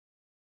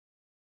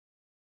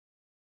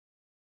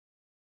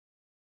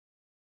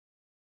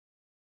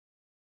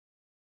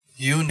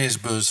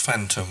Nesbo's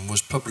Phantom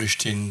was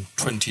published in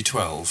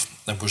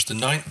 2012 and was the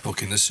 9th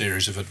book in the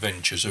series of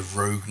adventures of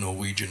rogue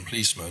Norwegian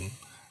policeman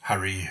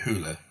Harry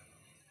Hule.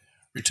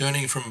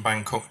 Returning from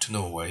Bangkok to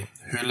Norway,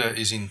 Hule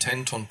is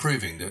intent on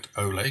proving that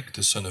Oleg,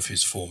 the son of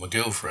his former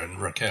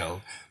girlfriend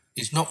Raquel,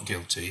 is not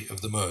guilty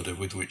of the murder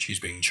with which he's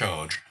being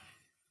charged.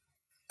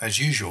 As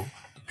usual,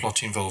 the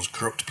plot involves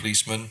corrupt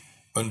policemen,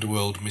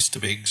 underworld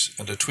Mr. Biggs,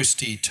 and a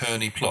twisty,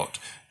 turny plot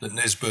that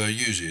Nesbo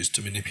uses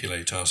to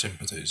manipulate our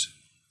sympathies.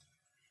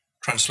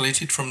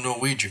 Translated from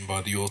Norwegian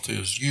by the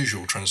author's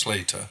usual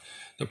translator,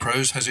 the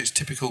prose has its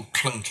typical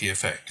clunky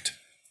effect.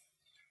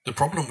 The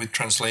problem with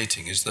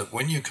translating is that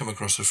when you come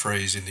across a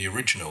phrase in the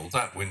original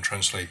that, when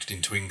translated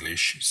into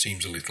English,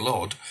 seems a little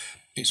odd,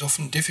 it's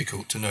often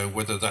difficult to know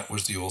whether that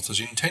was the author's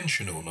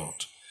intention or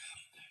not.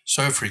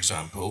 So, for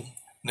example,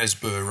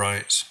 Nesbo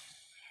writes,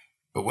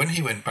 "But when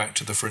he went back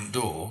to the front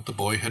door, the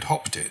boy had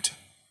hopped it."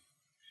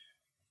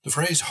 The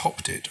phrase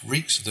 "hopped it"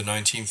 reeks of the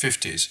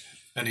 1950s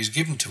and is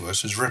given to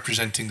us as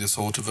representing the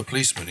thought of a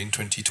policeman in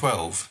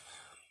 2012.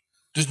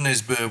 Does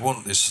Nesbo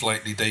want this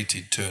slightly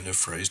dated turn of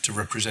phrase to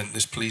represent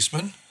this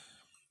policeman?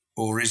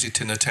 Or is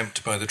it an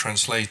attempt by the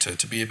translator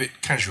to be a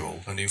bit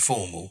casual and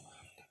informal,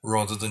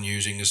 rather than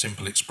using a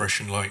simple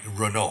expression like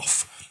 "run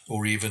off"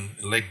 or even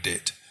 "legged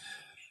it"?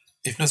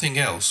 If nothing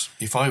else,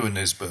 if I were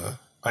Nesbo,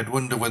 I'd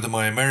wonder whether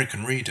my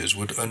American readers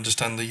would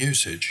understand the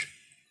usage.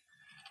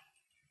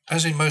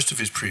 As in most of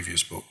his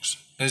previous books,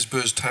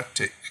 Nesbo's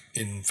tactic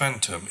in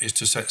Phantom is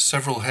to set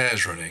several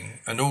hairs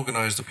running and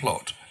organise the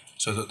plot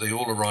so that they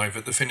all arrive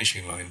at the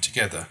finishing line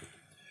together.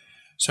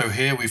 So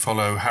here we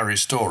follow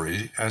Harry's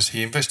story as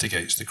he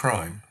investigates the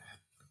crime,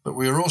 but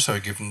we are also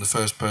given the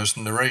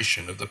first-person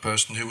narration of the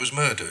person who was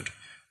murdered,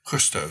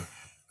 Justo,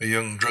 a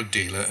young drug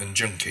dealer and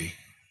junkie.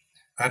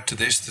 Add to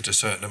this that a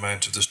certain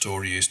amount of the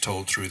story is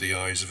told through the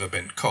eyes of a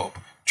bent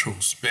cop,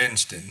 Truls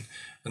Bernstein,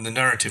 and the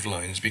narrative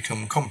lines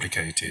become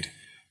complicated,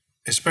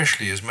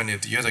 especially as many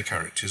of the other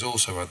characters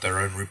also add their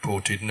own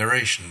reported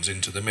narrations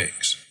into the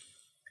mix.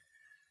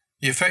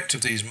 The effect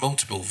of these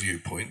multiple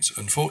viewpoints,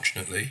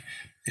 unfortunately,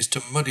 is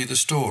to muddy the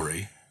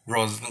story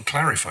rather than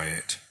clarify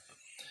it.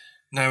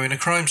 Now, in a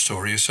crime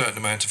story, a certain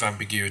amount of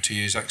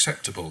ambiguity is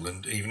acceptable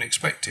and even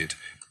expected,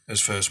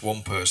 as first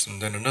one person,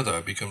 then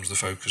another becomes the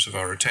focus of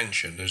our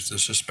attention as the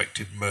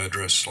suspected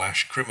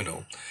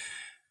murderer/criminal.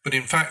 But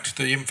in fact,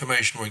 the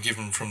information we're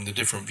given from the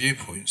different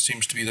viewpoints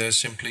seems to be there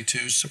simply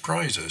to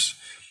surprise us,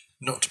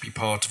 not to be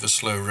part of a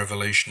slow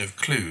revelation of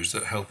clues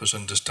that help us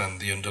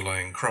understand the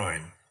underlying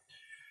crime.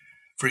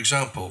 For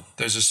example,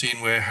 there's a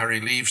scene where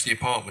Harry leaves the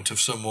apartment of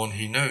someone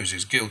he knows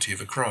is guilty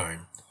of a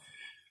crime.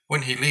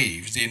 When he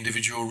leaves, the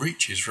individual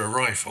reaches for a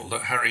rifle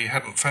that Harry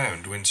hadn't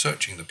found when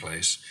searching the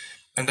place,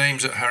 and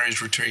aims at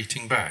Harry's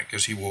retreating back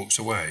as he walks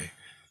away.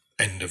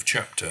 End of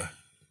chapter.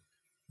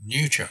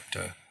 New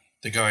chapter.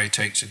 The guy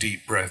takes a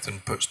deep breath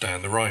and puts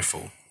down the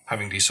rifle,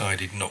 having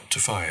decided not to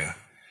fire.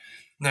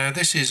 Now,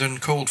 this is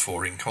uncalled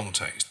for in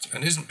context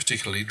and isn't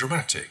particularly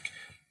dramatic,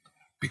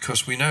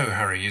 because we know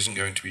Harry isn't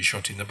going to be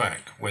shot in the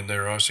back when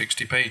there are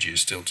 60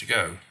 pages still to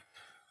go.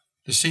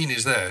 The scene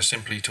is there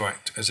simply to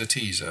act as a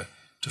teaser,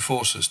 to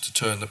force us to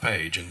turn the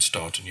page and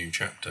start a new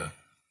chapter.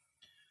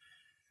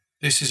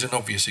 This is an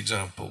obvious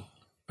example,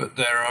 but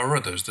there are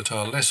others that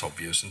are less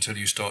obvious until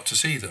you start to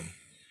see them.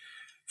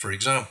 For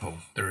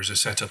example, there is a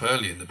setup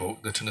early in the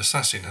book that an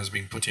assassin has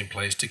been put in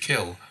place to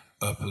kill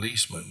a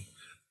policeman.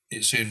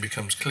 It soon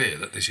becomes clear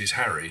that this is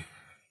Harry.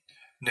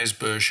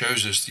 Nesbo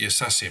shows us the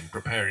assassin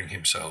preparing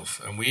himself,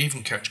 and we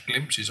even catch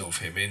glimpses of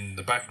him in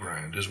the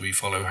background as we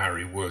follow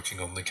Harry working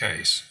on the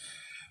case.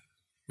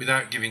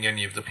 Without giving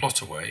any of the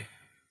plot away,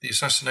 the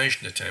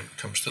assassination attempt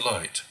comes to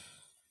light,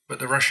 but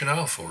the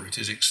rationale for it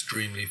is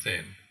extremely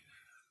thin.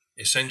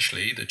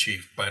 Essentially, the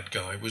chief bad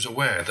guy was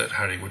aware that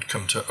Harry would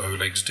come to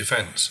Oleg's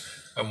defence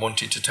and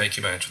wanted to take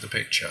him out of the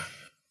picture.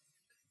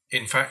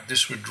 In fact,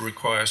 this would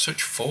require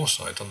such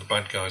foresight on the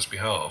bad guy's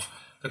behalf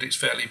that it's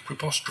fairly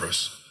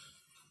preposterous.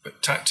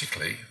 But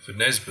tactically, for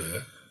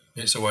Nesbo,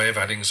 it's a way of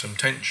adding some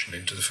tension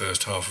into the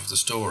first half of the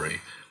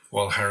story,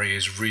 while Harry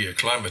is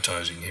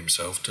re-acclimatising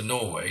himself to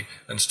Norway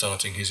and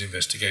starting his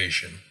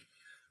investigation.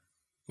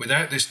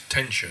 Without this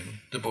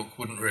tension, the book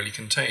wouldn't really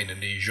contain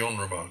any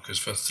genre markers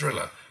for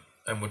thriller,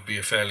 and would be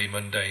a fairly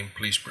mundane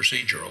police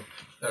procedural,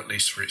 at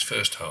least for its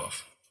first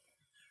half.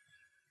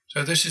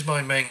 So this is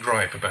my main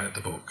gripe about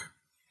the book.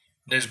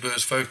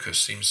 Nesbo's focus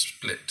seems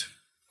split.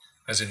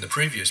 As in the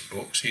previous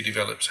books, he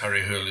develops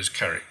Harry Hule's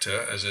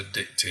character as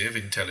addictive,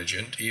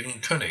 intelligent,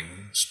 even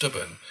cunning,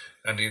 stubborn,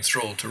 and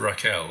enthralled to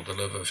Raquel, the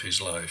love of his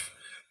life.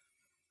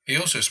 He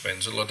also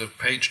spends a lot of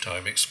page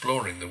time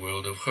exploring the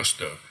world of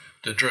Justo,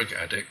 the drug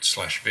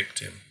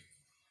addict/victim.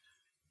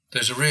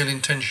 There's a real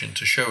intention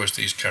to show us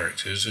these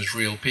characters as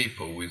real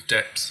people with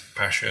depth,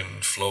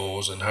 passion,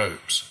 flaws, and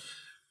hopes.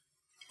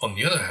 On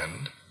the other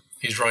hand,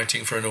 he's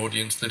writing for an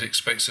audience that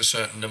expects a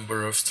certain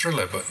number of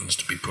thriller buttons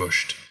to be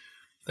pushed.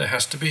 There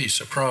has to be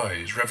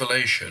surprise,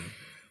 revelation,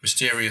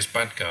 mysterious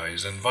bad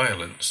guys, and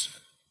violence,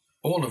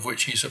 all of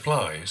which he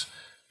supplies,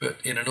 but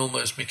in an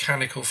almost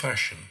mechanical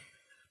fashion.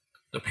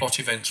 The plot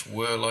events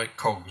whir like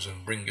cogs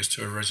and bring us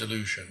to a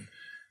resolution,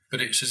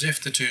 but it's as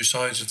if the two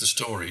sides of the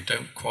story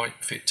don't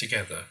quite fit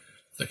together.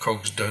 The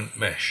cogs don't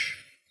mesh.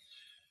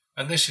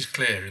 And this is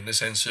clear in the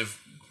sense of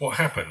what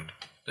happened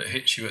that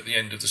hits you at the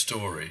end of the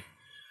story.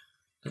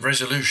 The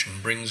resolution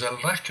brings a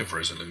lack of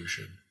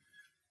resolution.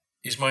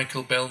 Is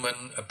Michael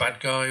Bellman a bad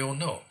guy or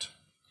not?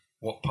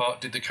 What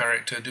part did the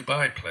character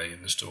Dubai play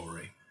in the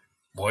story?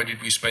 Why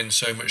did we spend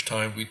so much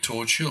time with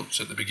Tord Schultz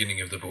at the beginning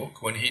of the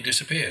book when he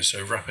disappears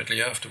so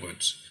rapidly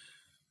afterwards?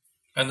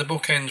 And the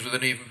book ends with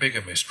an even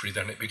bigger mystery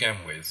than it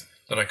began with,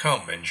 that I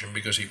can't mention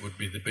because it would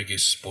be the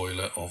biggest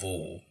spoiler of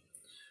all.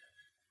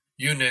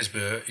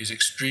 Nesbo is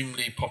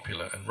extremely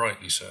popular, and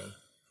rightly so.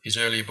 His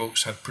earlier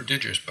books had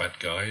prodigious bad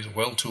guys,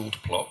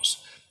 well-tooled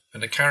plots,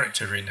 and a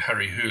character in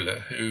Harry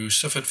Hule who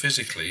suffered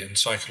physically and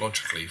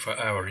psychologically for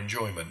our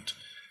enjoyment.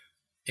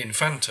 In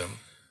Phantom,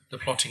 the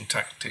plotting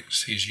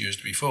tactics he's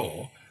used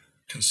before,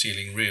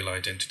 concealing real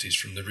identities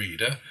from the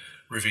reader,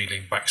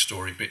 revealing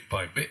backstory bit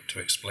by bit to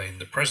explain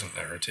the present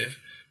narrative,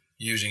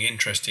 using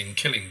interesting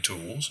killing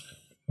tools,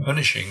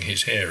 punishing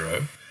his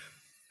hero,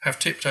 have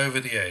tipped over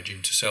the edge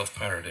into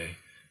self-parody.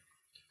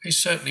 He's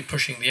certainly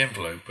pushing the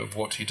envelope of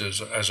what he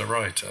does as a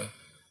writer,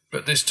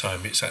 but this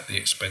time it's at the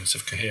expense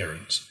of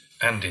coherence,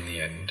 and in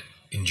the end,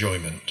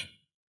 enjoyment.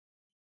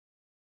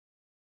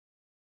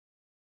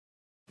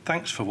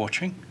 Thanks for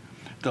watching.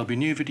 There'll be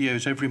new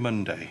videos every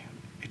Monday.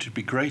 It would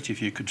be great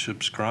if you could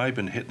subscribe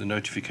and hit the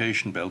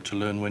notification bell to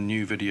learn when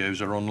new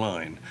videos are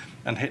online,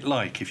 and hit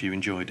like if you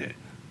enjoyed it.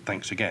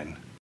 Thanks again.